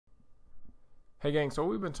Hey gang, so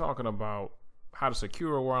we've been talking about how to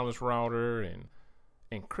secure a wireless router and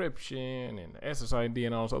encryption and SSID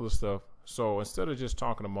and all this other stuff. So instead of just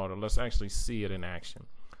talking about it, let's actually see it in action.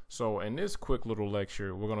 So in this quick little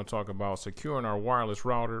lecture, we're going to talk about securing our wireless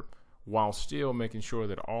router while still making sure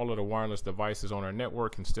that all of the wireless devices on our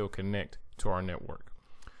network can still connect to our network.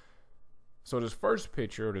 So this first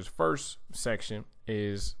picture, this first section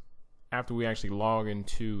is after we actually log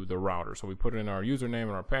into the router. So we put in our username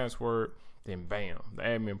and our password, then bam, the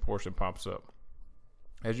admin portion pops up.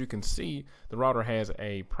 As you can see, the router has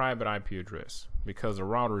a private IP address because the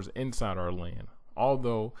router is inside our LAN.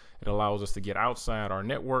 Although it allows us to get outside our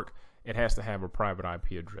network, it has to have a private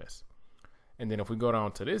IP address. And then if we go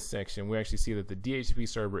down to this section, we actually see that the DHCP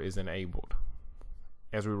server is enabled.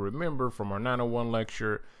 As we remember from our 901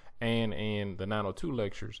 lecture and in the 902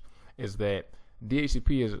 lectures, is that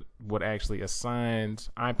DHCP is what actually assigns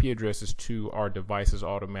IP addresses to our devices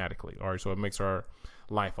automatically. All right, so it makes our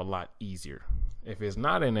life a lot easier. If it's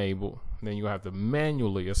not enabled, then you have to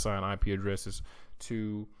manually assign IP addresses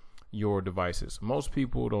to your devices. Most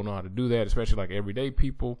people don't know how to do that, especially like everyday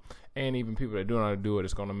people, and even people that do know how to do it.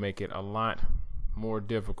 It's going to make it a lot more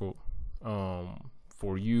difficult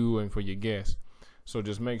for you and for your guests. So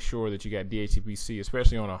just make sure that you got DHCP-C,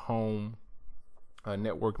 especially on a home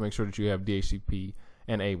network. Make sure that you have DHCP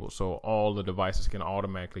enabled so all the devices can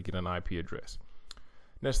automatically get an IP address.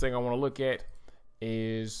 Next thing I want to look at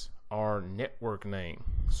is our network name.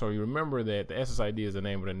 So you remember that the SSID is the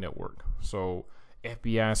name of the network. So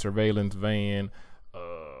FBI surveillance van,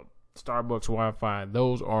 Starbucks Wi-Fi,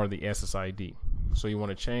 those are the SSID. So you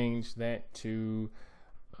want to change that to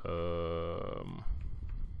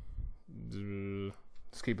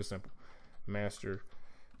let's keep it simple. Master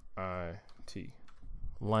IT.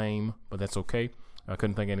 Lame, but that's okay. I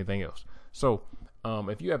couldn't think of anything else. So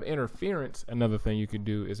if you have interference, another thing you can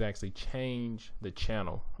do is actually change the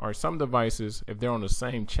channel. All right, some devices, if they're on the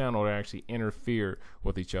same channel, they actually interfere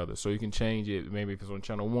with each other. So you can change it. Maybe if it's on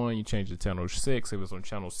channel 1, you change it to channel 6. If it's on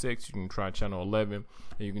channel 6, you can try channel 11,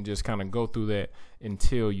 and you can just kind of go through that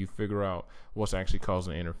until you figure out what's actually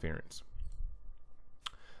causing interference.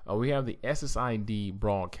 We have the SSID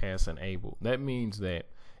broadcast enabled. That means that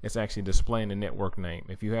it's actually displaying the network name.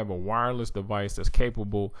 If you have a wireless device that's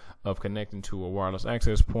capable of connecting to a wireless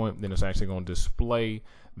access point, then it's actually going to display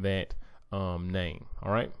that name.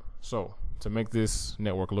 All right. So to make this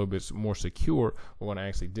network a little bit more secure, we're going to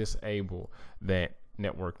actually disable that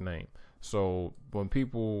network name. So when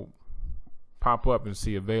people pop up and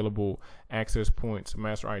see available access points,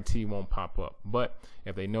 Master IT won't pop up. But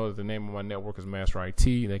if they know that the name of my network is Master IT,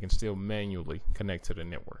 they can still manually connect to the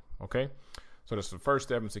network. Okay. So that's the first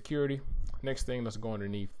step in security. Next thing, let's go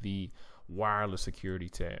underneath the wireless security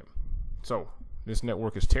tab. So this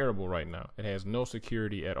network is terrible right now. It has no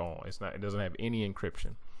security at all. It doesn't have any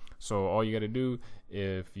encryption. So all you got to do,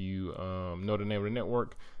 if you know the name of the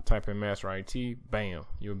network, type in Master IT, bam,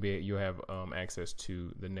 you'll have access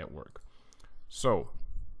to the network. So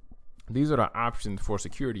these are the options for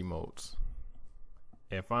security modes.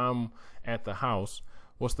 If I'm at the house,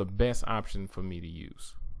 what's the best option for me to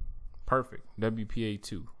use? Perfect,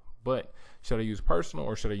 WPA2. But should I use personal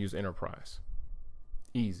or should I use enterprise?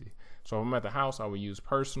 Easy. So if I'm at the house, I would use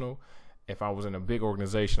personal. If I was in a big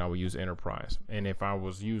organization, I would use enterprise. And if I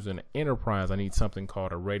was using enterprise, I need something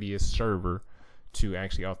called a radius server to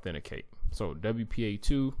actually authenticate. So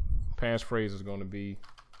WPA2 passphrase is going to be,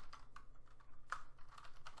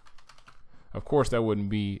 of course, that wouldn't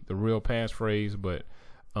be the real passphrase, but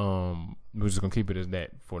we're just going to keep it as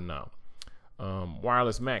that for now.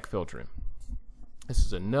 Wireless MAC filtering. This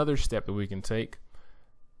is another step that we can take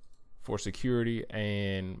for security,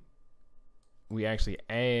 and we actually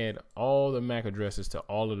add all the MAC addresses to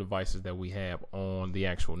all the devices that we have on the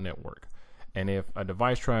actual network. And if a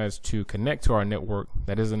device tries to connect to our network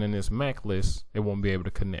that isn't in this MAC list, it won't be able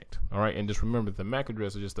to connect. All right, and just remember the MAC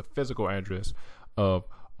address is just the physical address of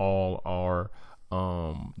all our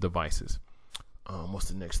devices. What's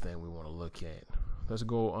the next thing we want to look at? Let's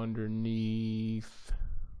go underneath.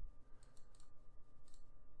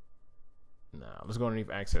 Let's go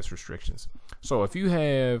underneath access restrictions. So if you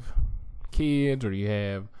have kids or you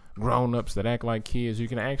have grown-ups that act like kids, you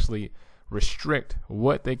can actually restrict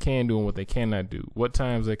what they can do and what they cannot do, what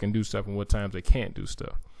times they can do stuff and what times they can't do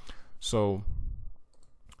stuff. So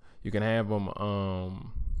you can have them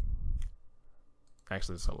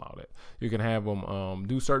actually, let's allow that. You can have them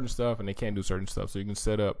do certain stuff and they can't do certain stuff. So you can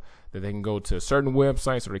set up that they can go to certain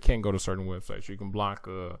websites or they can't go to certain websites. You can block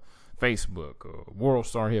Facebook or World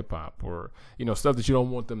Star Hip Hop or stuff that you don't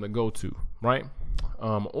want them to go to, right?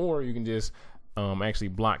 Or you can just actually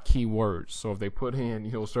block keywords. So if they put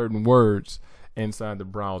in, certain words inside the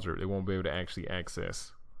browser, they won't be able to actually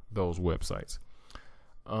access those websites.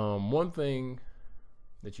 One thing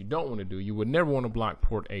that you don't want to do, you would never want to block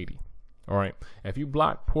port 80. All right. If you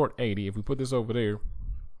block port 80, if we put this over there,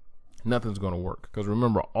 nothing's going to work, because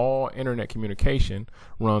remember, all internet communication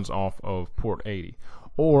runs off of port 80.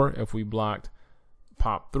 Or if we blocked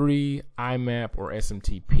POP3, IMAP, or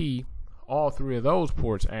SMTP, all three of those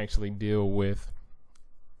ports actually deal with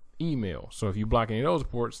email. So if you block any of those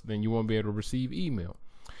ports, then you won't be able to receive email.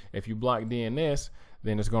 If you block DNS,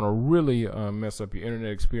 then it's going to really mess up your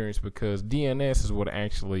internet experience, because DNS is what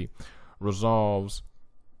actually resolves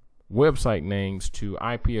website names to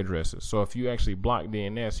IP addresses. So if you actually block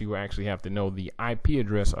DNS, you actually have to know the IP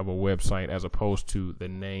address of a website as opposed to the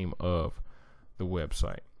name of the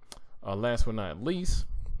website. Last but not least,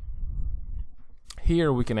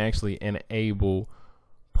 here we can actually enable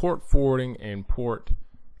port forwarding and port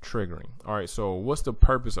triggering. All right, so what's the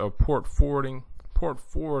purpose of port forwarding? Port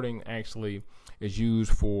forwarding actually is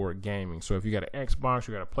used for gaming. So if you got an Xbox,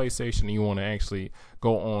 you got a PlayStation, and you want to actually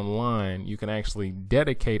go online, you can actually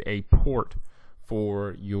dedicate a port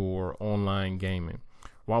for your online gaming.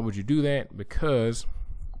 Why would you do that? Because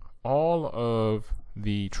all of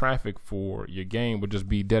the traffic for your game would just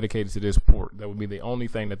be dedicated to this port. That would be the only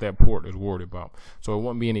thing that port is worried about. So it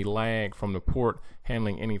wouldn't be any lag from the port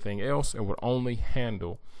handling anything else. It would only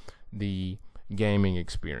handle the gaming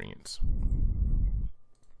experience.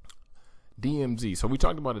 DMZ. So we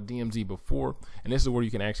talked about a DMZ before, and this is where you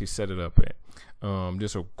can actually set it up at.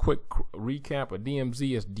 Just a quick recap: a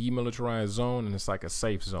DMZ is demilitarized zone, and it's like a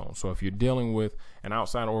safe zone. So if you're dealing with an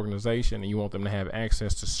outside organization and you want them to have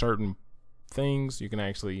access to certain things, you can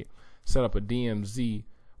actually set up a DMZ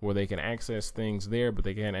where they can access things there, but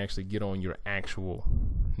they can't actually get on your actual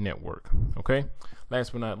network. Okay.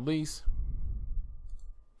 Last but not least,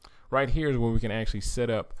 right here is where we can actually set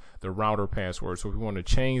up the router password. So if we want to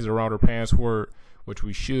change the router password, which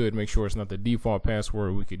we should make sure it's not the default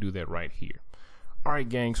password, we could do that right here. All right,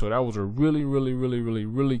 gang. So that was a really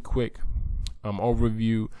quick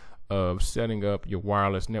overview of setting up your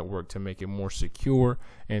wireless network to make it more secure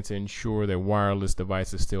and to ensure that wireless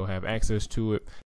devices still have access to it.